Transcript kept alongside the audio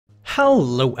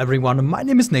Hello everyone, my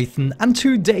name is Nathan and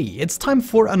today it's time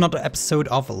for another episode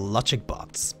of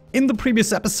LogicBots. In the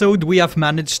previous episode we have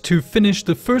managed to finish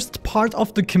the first part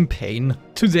of the campaign.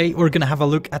 Today we're gonna have a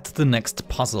look at the next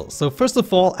puzzle. So first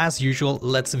of all, as usual,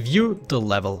 let's view the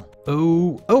level.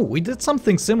 Oh, we did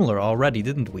something similar already,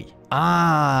 didn't we?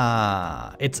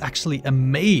 It's actually a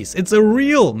maze. It's a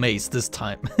real maze this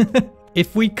time.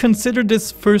 If we consider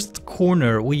this first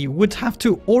corner, we would have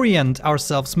to orient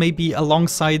ourselves maybe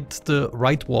alongside the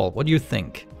right wall. What do you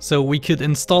think? So we could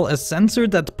install a sensor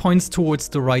that points towards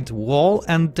the right wall,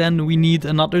 and then we need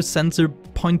another sensor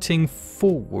pointing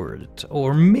forward.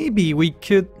 Or maybe we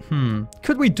could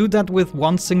we do that with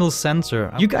one single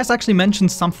sensor? You guys actually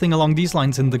mentioned something along these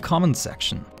lines in the comment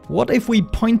section. What if we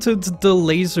pointed the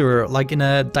laser like in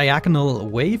a diagonal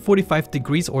way, 45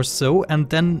 degrees or so, and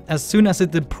then as soon as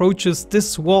it approaches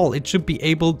this wall, it should be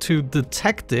able to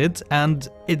detect it and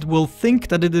it will think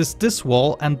that it is this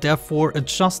wall and therefore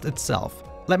adjust itself.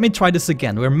 Let me try this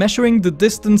again. We're measuring the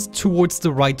distance towards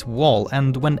the right wall,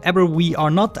 and whenever we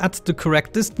are not at the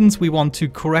correct distance, we want to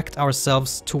correct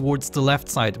ourselves towards the left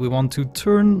side. We want to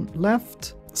turn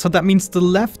left. So that means the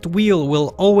left wheel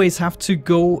will always have to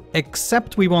go,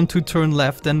 except we want to turn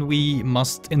left, then we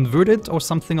must invert it or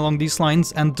something along these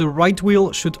lines, and the right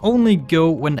wheel should only go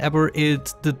whenever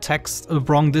it detects a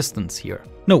wrong distance here.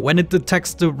 No, when it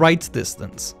detects the right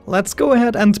distance. Let's go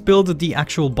ahead and build the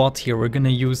actual bot here. We're gonna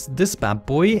use this bad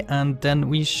boy, and then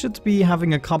we should be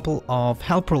having a couple of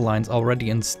helper lines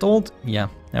already installed. Yeah,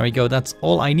 there we go. That's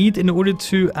all I need in order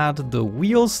to add the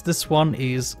wheels. This one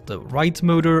is the right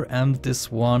motor and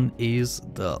this one is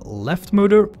the left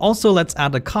motor. Also, let's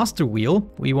add a caster wheel.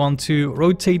 We want to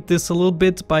rotate this a little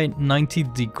bit by 90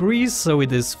 degrees so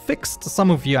it is fixed.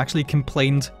 Some of you actually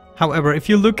complained. However, if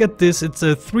you look at this, it's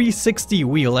a 360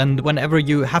 wheel, and whenever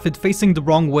you have it facing the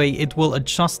wrong way, it will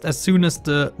adjust as soon as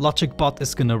the LogicBot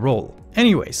is gonna roll.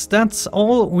 Anyways, that's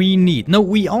all we need. No,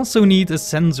 we also need a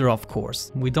sensor, of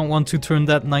course. We don't want to turn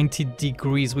that 90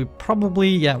 degrees. We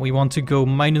probably, we want to go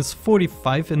minus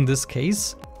 45 in this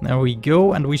case. There we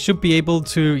go, and we should be able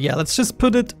to, let's just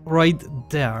put it right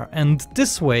there. And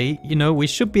this way, we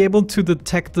should be able to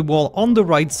detect the wall on the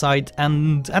right side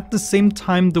and at the same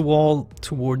time the wall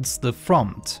towards the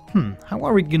front. How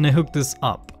are we gonna hook this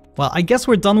up? Well, I guess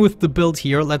we're done with the build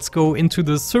here. Let's go into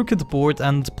the circuit board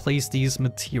and place these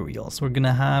materials. We're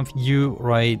gonna have you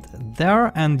right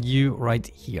there and you right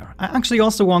here. I actually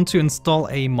also want to install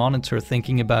a monitor,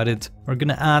 thinking about it. We're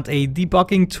gonna add a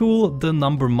debugging tool, the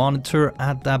number monitor,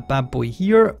 add that bad boy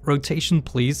here. Rotation,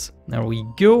 please. There we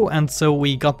go, and so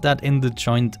we got that in the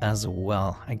joint as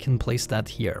well. I can place that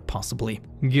here, possibly.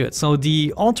 Good, so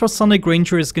the ultrasonic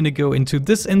ranger is gonna go into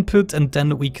this input and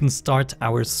then we can start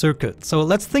our circuit. So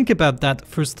let's think about that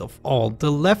first of all.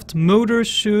 The left motor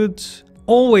should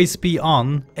always be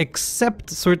on, except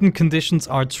certain conditions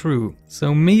are true.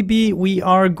 So maybe we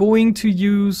are going to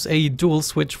use a dual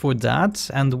switch for that,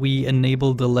 and we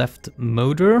enable the left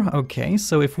motor. Okay,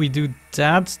 so if we do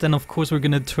that, then of course we're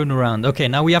gonna turn around. Okay,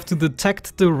 now we have to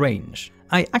detect the range.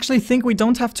 I actually think we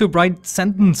don't have to write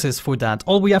sentences for that.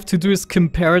 All we have to do is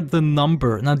compare the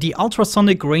number. Now, the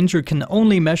ultrasonic ranger can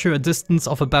only measure a distance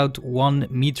of about 1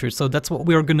 meter, so that's what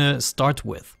we're gonna start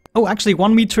with. Oh, actually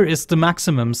 1 meter is the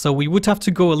maximum, so we would have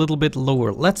to go a little bit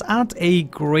lower. Let's add a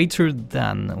greater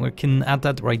than. We can add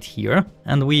that right here.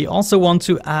 And we also want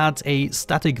to add a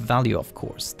static value, of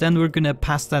course. Then we're gonna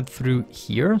pass that through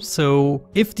here. So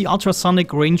if the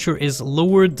ultrasonic ranger is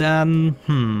lower than,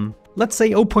 let's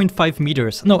say 0.5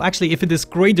 meters. No, actually, if it is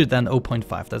greater than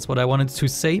 0.5, that's what I wanted to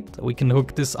say. We can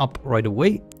hook this up right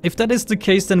away. If that is the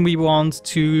case, then we want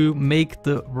to make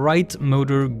the right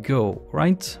motor go,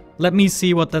 right? Let me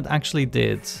see what that actually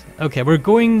did. Okay, we're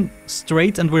going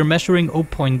straight and we're measuring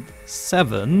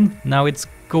 0.7. Now it's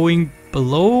going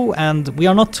below and we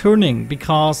are not turning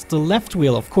because the left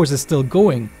wheel, of course, is still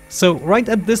going. So right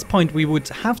at this point, we would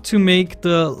have to make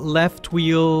the left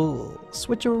wheel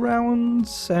switch around.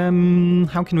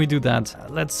 How can we do that?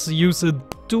 Let's use a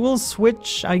dual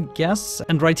switch, I guess.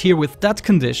 And right here with that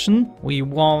condition, we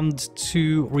want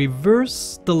to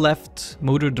reverse the left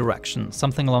motor direction,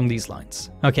 something along these lines.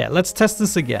 Okay, let's test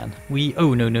this again.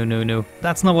 Oh, no.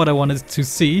 That's not what I wanted to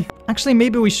see. Actually,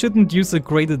 maybe we shouldn't use a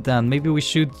greater than. Maybe we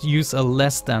should use a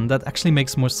less than. That actually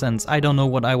makes more sense. I don't know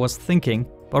what I was thinking.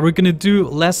 But we're gonna do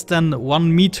less than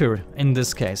 1 meter in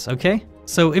this case, okay?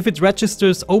 So if it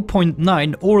registers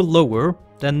 0.9 or lower,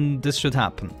 then this should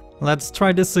happen. Let's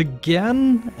try this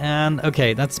again, and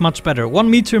okay, that's much better. 1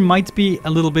 meter might be a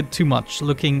little bit too much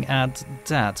looking at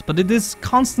that, but it is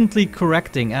constantly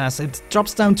correcting as it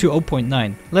drops down to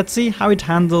 0.9. Let's see how it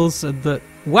handles the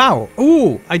Wow.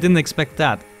 Ooh, I didn't expect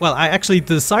that. Well, I actually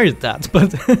desired that,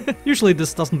 but usually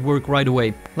this doesn't work right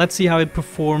away. Let's see how it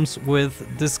performs with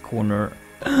this corner.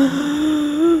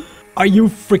 Are you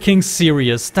freaking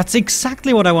serious? That's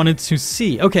exactly what I wanted to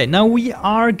see. Okay, now we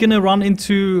are gonna run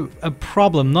into a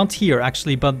problem. Not here,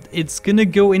 actually, but it's gonna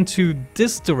go into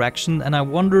this direction, and I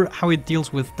wonder how it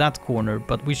deals with that corner.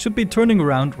 But we should be turning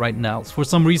around right now. For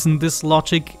some reason, this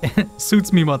logic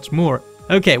suits me much more.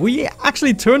 Okay, we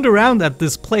actually turned around at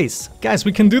this place. Guys,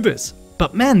 we can do this.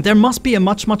 But man, there must be a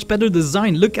much better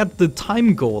design. Look at the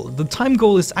time goal. The time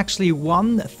goal is actually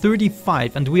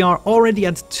 1:35 and we are already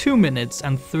at 2 minutes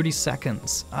and 30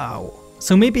 seconds. Ow.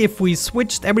 So maybe if we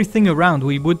switched everything around,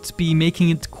 we would be making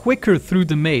it quicker through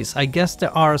the maze. I guess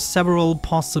there are several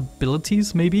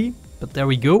possibilities maybe. But there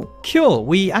we go. Cool,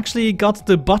 we actually got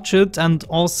the budget and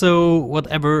also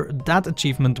whatever that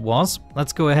achievement was.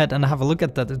 Let's go ahead and have a look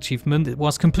at that achievement. It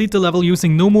was complete the level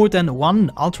using no more than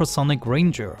 1 ultrasonic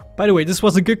ranger. By the way, this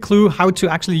was a good clue how to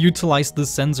actually utilize the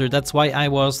sensor. That's why I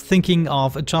was thinking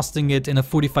of adjusting it in a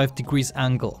 45 degrees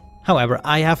angle. However,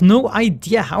 I have no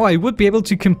idea how I would be able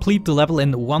to complete the level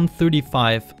in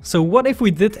 1:35. So what if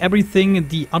we did everything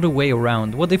the other way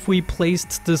around? What if we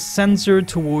placed the sensor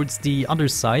towards the other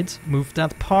side, moved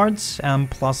that part and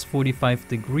plus 45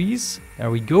 degrees. There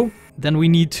we go. Then we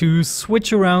need to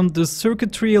switch around the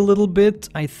circuitry a little bit.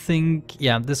 I think,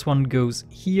 yeah, this one goes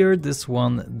here, this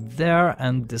one there,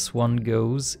 and this one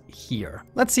goes here.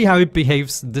 Let's see how it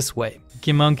behaves this way.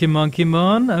 Come on, come on, come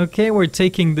on. Okay, we're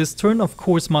taking this turn, of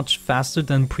course, much faster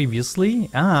than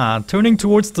previously. Turning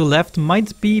towards the left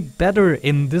might be better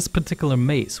in this particular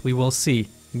maze. We will see.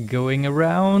 Going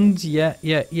around, yeah.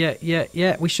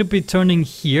 We should be turning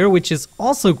here, which is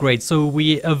also great, so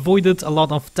we avoided a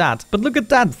lot of that. But look at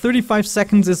that, 35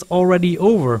 seconds is already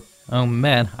over. Oh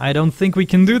man, I don't think we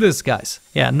can do this, guys.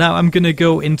 Yeah, now I'm gonna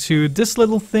go into this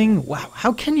little thing. Wow,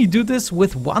 how can you do this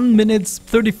with 1 minute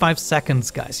 35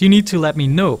 seconds, guys? You need to let me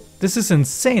know. This is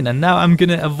insane, and now I'm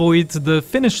gonna avoid the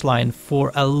finish line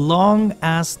for a long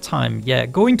ass time. Yeah,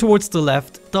 going towards the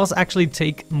left does actually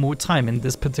take more time in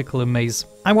this particular maze.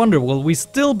 I wonder, will we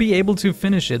still be able to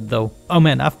finish it though? Oh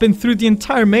man, I've been through the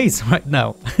entire maze right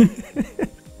now.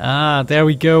 There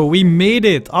we go. We made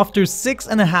it after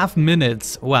 6.5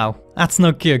 minutes. Wow, that's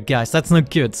not good, guys. That's not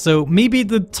good. So maybe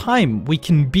the time we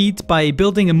can beat by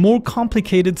building a more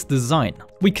complicated design.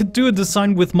 We could do a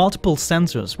design with multiple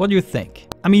sensors. What do you think?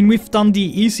 I mean, we've done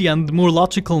the easy and more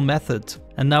logical method.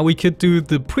 And now we could do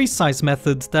the precise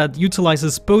method that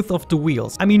utilizes both of the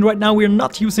wheels. I mean, right now we're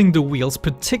not using the wheels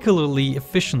particularly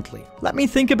efficiently. Let me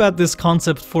think about this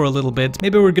concept for a little bit.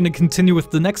 Maybe we're gonna continue with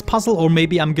the next puzzle, or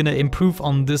maybe I'm gonna improve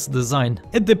on this design.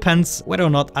 It depends whether or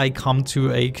not I come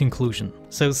to a conclusion.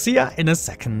 So see ya in a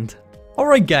second.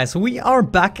 Alright guys, we are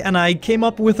back and I came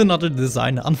up with another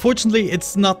design. Unfortunately,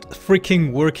 it's not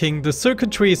freaking working. The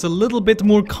circuitry is a little bit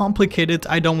more complicated.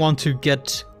 I don't want to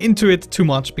get into it too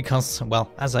much because, well,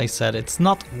 as I said, it's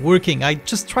not working. I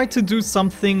just tried to do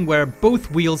something where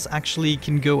both wheels actually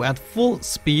can go at full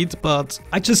speed, but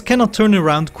I just cannot turn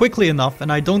around quickly enough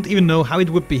and I don't even know how it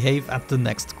would behave at the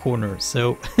next corner,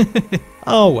 so...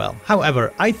 Oh well.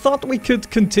 However, I thought we could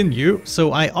continue,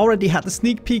 so I already had a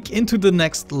sneak peek into the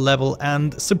next level,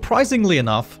 and surprisingly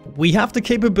enough, we have the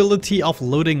capability of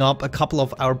loading up a couple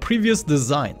of our previous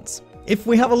designs. If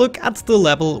we have a look at the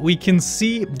level, we can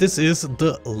see this is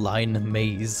the line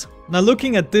maze. Now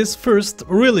looking at this first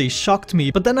really shocked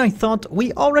me, but then I thought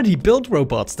we already built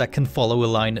robots that can follow a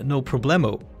line, no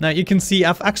problemo. Now you can see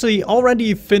I've actually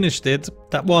already finished it.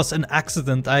 That was an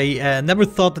accident. I never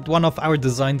thought that one of our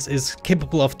designs is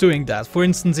capable of doing that. For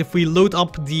instance, if we load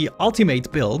up the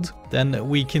ultimate build, then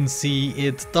we can see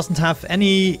it doesn't have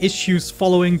any issues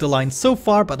following the line so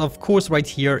far, but of course right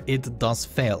here it does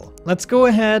fail. Let's go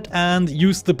ahead and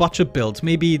use the budget build.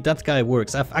 Maybe that guy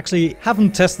works. I've actually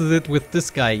haven't tested it with this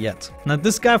guy yet. Now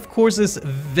this guy of course is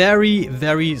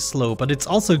very slow, but it's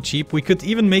also cheap. We could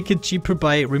even make it cheaper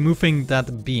by removing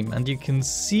that beam, and you can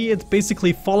see it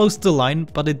basically follows the line,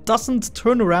 but it doesn't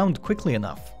turn around quickly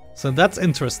enough. So that's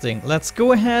interesting. Let's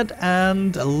go ahead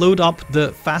and load up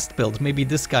the fast build. Maybe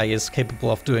this guy is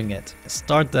capable of doing it.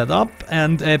 Start that up.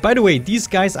 And by the way, these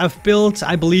guys I've built,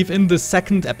 I believe in the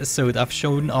second episode I've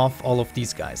shown off all of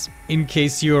these guys, in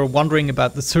case you're wondering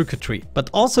about the circuitry.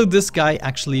 But also this guy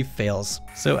actually fails.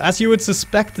 So as you would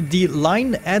suspect, the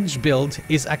line edge build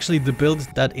is actually the build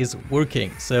that is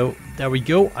working. So there we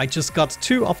go. I just got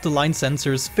 2 of the line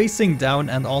sensors facing down,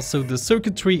 and also the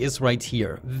circuitry is right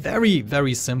here.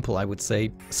 Very simple. circle, I would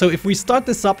say. So if we start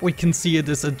this up, we can see it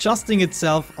is adjusting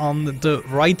itself on the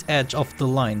right edge of the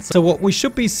line. So what we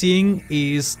should be seeing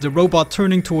is the robot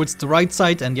turning towards the right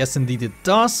side, and yes, indeed it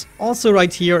does. Also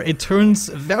right here, it turns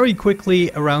very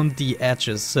quickly around the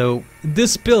edges. So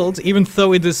this build, even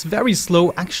though it is very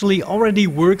slow, actually already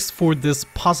works for this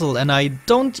puzzle, and I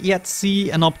don't yet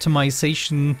see an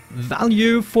optimization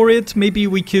value for it. Maybe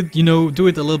we could, you know, do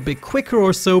it a little bit quicker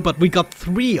or so, but we got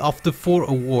 3 of the 4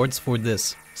 awards for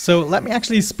this. So let me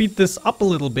actually speed this up a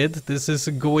little bit. This is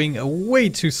going way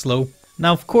too slow.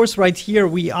 Now, of course, right here,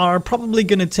 we are probably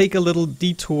going to take a little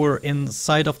detour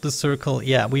inside of the circle.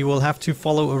 Yeah, we will have to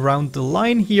follow around the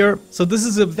line here. So this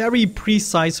is a very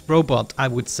precise robot, I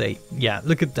would say. Yeah,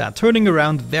 look at that, turning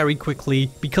around very quickly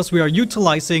because we are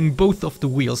utilizing both of the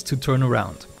wheels to turn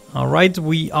around. All right,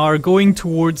 we are going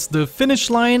towards the finish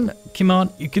line. Come on,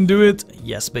 you can do it.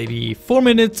 Yes, baby. 4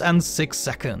 minutes and 6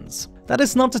 seconds. That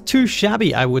is not too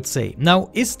shabby, I would say. Now,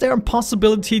 is there a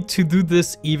possibility to do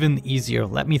this even easier?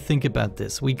 Let me think about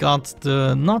this. We got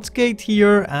the NOT gate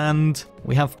here, and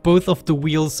we have both of the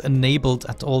wheels enabled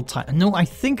at all times. No, I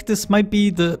think this might be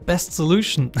the best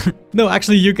solution. No,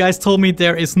 actually, you guys told me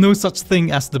there is no such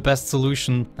thing as the best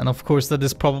solution. And of course, that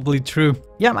is probably true.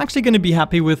 Yeah, I'm actually going to be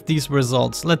happy with these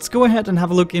results. Let's go ahead and have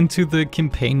a look into the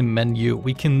campaign menu.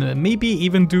 We can maybe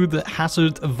even do the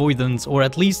hazard avoidance, or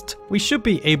at least we should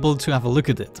be able to have a look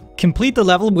at it. Complete the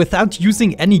level without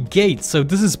using any gates. So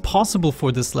this is possible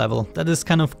for this level. That is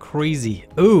kind of crazy.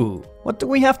 Oh. What do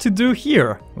we have to do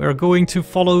here? We're going to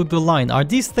follow the line. Are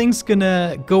these things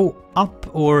gonna go up,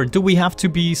 or do we have to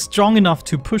be strong enough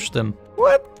to push them?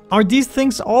 What? Are these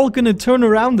things all gonna turn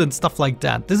around and stuff like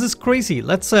that? This is crazy.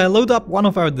 Let's load up one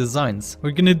of our designs.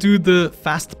 We're gonna do the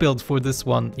fast build for this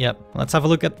one. Yep. Let's have a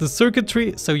look at the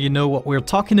circuitry so you know what we're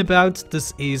talking about.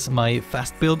 This is my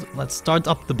fast build. Let's start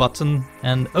up the button.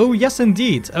 And oh, yes,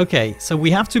 indeed. Okay, so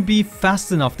we have to be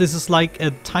fast enough. This is like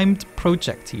a timed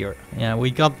project here. Yeah,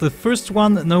 we got the first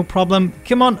one. No problem.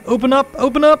 Come on, open up,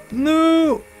 open up.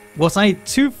 No! Was I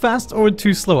too fast or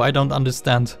too slow? I don't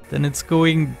understand. Then it's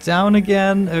going down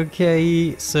again.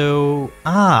 Okay, so...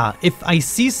 if I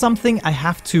see something, I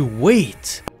have to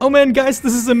wait. Oh man, guys,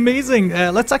 this is amazing.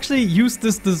 Let's actually use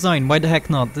this design. Why the heck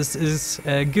not? This is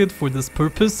good for this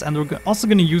purpose. And we're also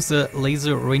going to use a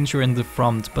laser ranger in the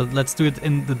front. But let's do it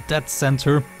in the dead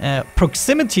center.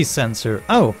 Proximity sensor.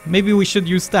 Oh, maybe we should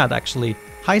use that, actually.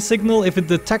 High signal if it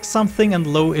detects something and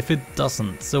low if it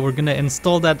doesn't. So we're gonna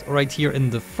install that right here in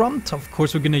the front. Of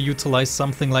course, we're gonna utilize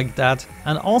something like that.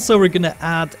 And also we're gonna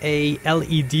add a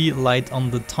LED light on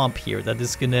the top here that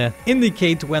is gonna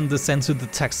indicate when the sensor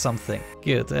detects something.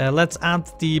 Good. Let's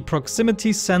add the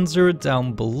proximity sensor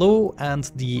down below and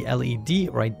the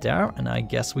LED right there. And I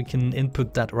guess we can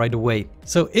input that right away.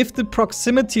 So if the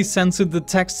proximity sensor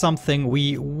detects something,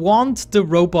 we want the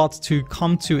robot to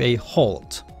come to a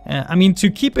halt. I mean, to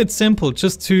keep it simple,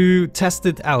 just to test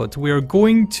it out, we're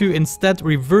going to instead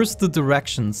reverse the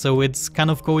direction. So it's kind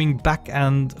of going back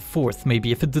and forth,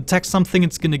 maybe. If it detects something,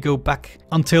 it's gonna go back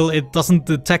until it doesn't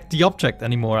detect the object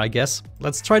anymore, I guess.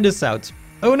 Let's try this out.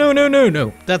 Oh, no, no, no,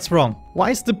 no, that's wrong.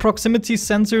 Why is the proximity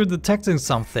sensor detecting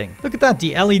something? Look at that,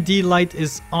 the LED light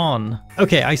is on.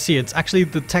 Okay, I see, it's actually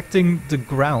detecting the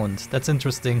ground. That's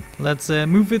interesting. Let's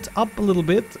move it up a little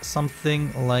bit,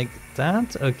 something like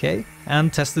that. Okay,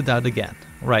 and test it out again.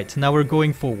 Right, now we're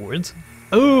going forward.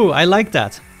 Oh, I like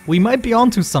that. We might be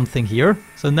onto something here.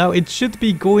 So now it should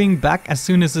be going back as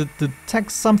soon as it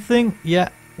detects something. Yeah,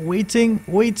 waiting,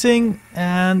 waiting,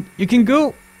 and you can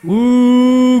go.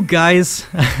 Ooh, guys.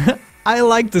 I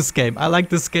like this game. I like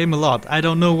this game a lot. I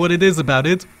don't know what it is about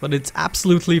it, but it's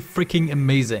absolutely freaking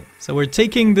amazing. So we're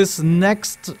taking this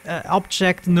next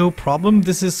object, no problem.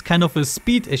 This is kind of a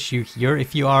speed issue here.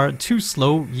 If you are too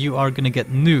slow, you are gonna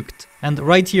get nuked. And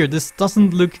right here, this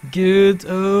doesn't look good.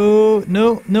 Oh,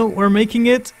 no, no, we're making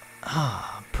it.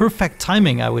 Perfect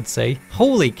timing, I would say.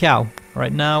 Holy cow.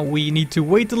 Right now, we need to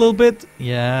wait a little bit.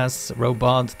 Yes,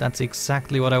 robot, that's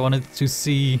exactly what I wanted to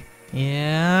see.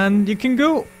 And you can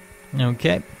go.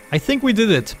 Okay, I think we did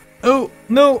it. Oh,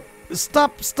 no,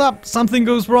 stop, stop, something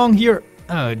goes wrong here.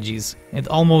 Oh, jeez, it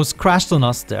almost crashed on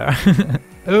us there.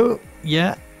 Oh,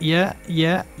 yeah, yeah,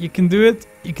 yeah, you can do it,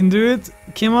 you can do it.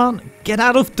 Come on, get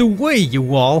out of the way,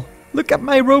 you all. Look at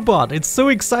my robot, it's so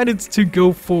excited to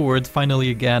go forward finally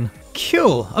again.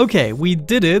 Cool, okay, we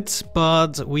did it,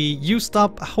 but we used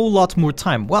up a whole lot more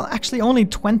time. Well, actually only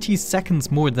 20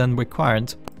 seconds more than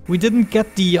required. We didn't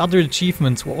get the other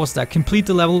achievements. What was that? Complete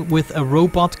the level with a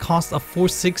robot cost of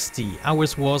 460.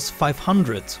 Ours was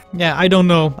 500. Yeah, I don't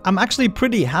know. I'm actually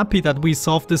pretty happy that we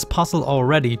solved this puzzle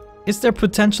already. Is there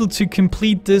potential to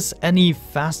complete this any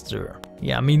faster?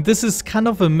 Yeah, I mean, this is kind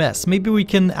of a mess. Maybe we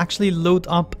can actually load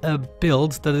up a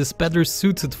build that is better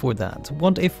suited for that.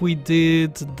 What if we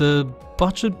did the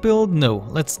budget build? No,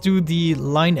 let's do the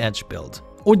line edge build.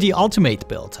 Or the ultimate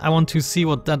build. I want to see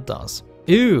what that does.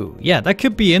 Ooh, yeah, that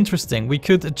could be interesting. We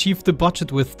could achieve the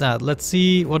budget with that. Let's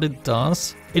see what it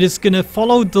does. It is gonna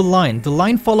follow the line. The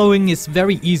line following is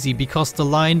very easy because the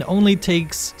line only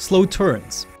takes slow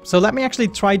turns. So let me actually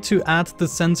try to add the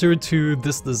sensor to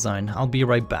this design. I'll be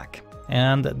right back.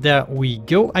 And there we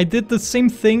go. I did the same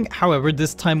thing, however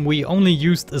this time we only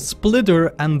used a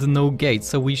splitter and no gates.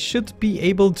 So we should be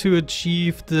able to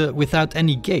achieve the without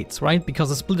any gates, right? Because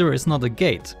a splitter is not a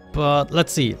gate. But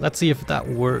let's see if that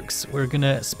works. We're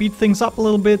gonna speed things up a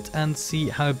little bit and see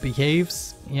how it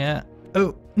behaves. Yeah.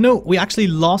 Oh, no, we actually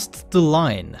lost the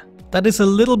line. That is a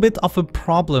little bit of a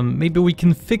problem. Maybe we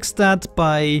can fix that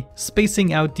by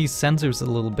spacing out these sensors a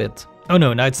little bit. Oh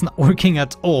no, now it's not working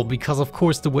at all because of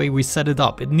course the way we set it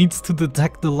up, it needs to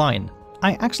detect the line.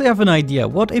 I actually have an idea.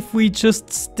 What if we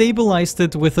just stabilized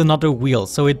it with another wheel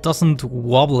so it doesn't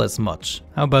wobble as much?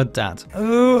 How about that?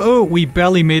 Oh, we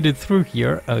barely made it through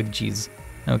here. Oh geez.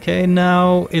 Okay,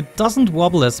 now it doesn't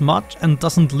wobble as much and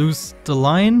doesn't lose the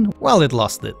line. Well, it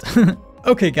lost it.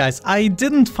 Okay guys, I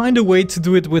didn't find a way to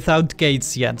do it without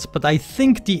gates yet, but I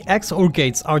think the XOR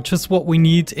gates are just what we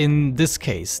need in this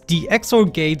case. The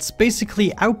XOR gates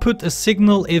basically output a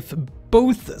signal if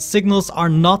both signals are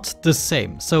not the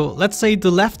same. So let's say the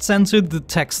left sensor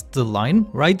detects the line,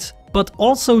 right? But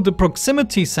also the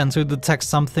proximity sensor detects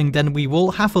something, then we will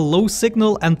have a low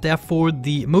signal and therefore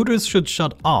the motors should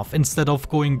shut off instead of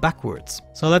going backwards.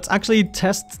 So let's actually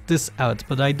test this out,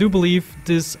 but I do believe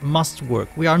this must work.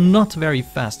 We are not very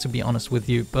fast to be honest with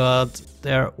you, but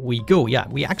there we go. Yeah,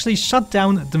 we actually shut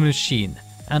down the machine.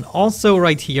 And also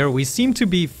right here, we seem to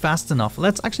be fast enough.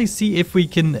 Let's actually see if we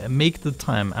can make the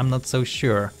time. I'm not so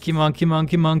sure. Come on, come on,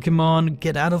 come on, come on.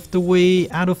 Get out of the way,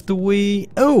 out of the way.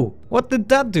 Oh, what did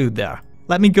that do there?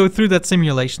 Let me go through that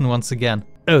simulation once again.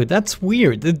 Oh, that's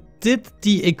weird. It did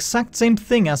the exact same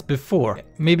thing as before.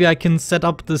 Maybe I can set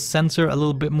up the sensor a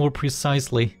little bit more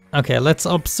precisely. Okay, let's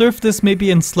observe this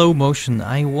maybe in slow motion.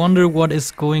 I wonder what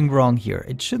is going wrong here.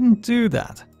 It shouldn't do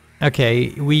that. Okay,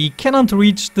 we cannot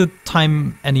reach the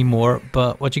time anymore,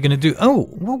 but what you gonna do? Oh,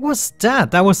 what was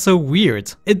that? That was so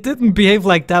weird. It didn't behave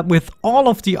like that with all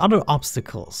of the other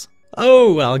obstacles.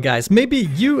 Oh, well guys, maybe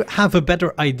you have a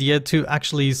better idea to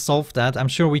actually solve that. I'm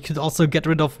sure we could also get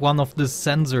rid of one of the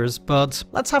sensors, but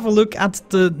let's have a look at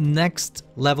the next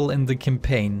level in the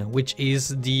campaign, which is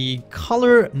the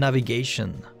color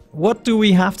navigation. What do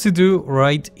we have to do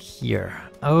right here?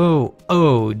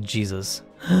 Oh, Jesus.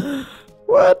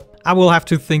 What? I will have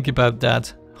to think about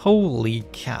that. Holy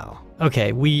cow.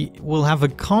 Okay, we will have a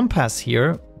compass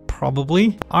here,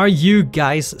 probably. Are you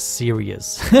guys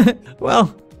serious?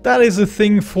 Well, that is a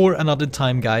thing for another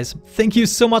time, guys. Thank you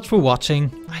so much for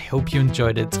watching. I hope you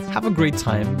enjoyed it. Have a great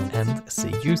time and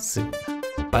see you soon.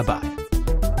 Bye bye.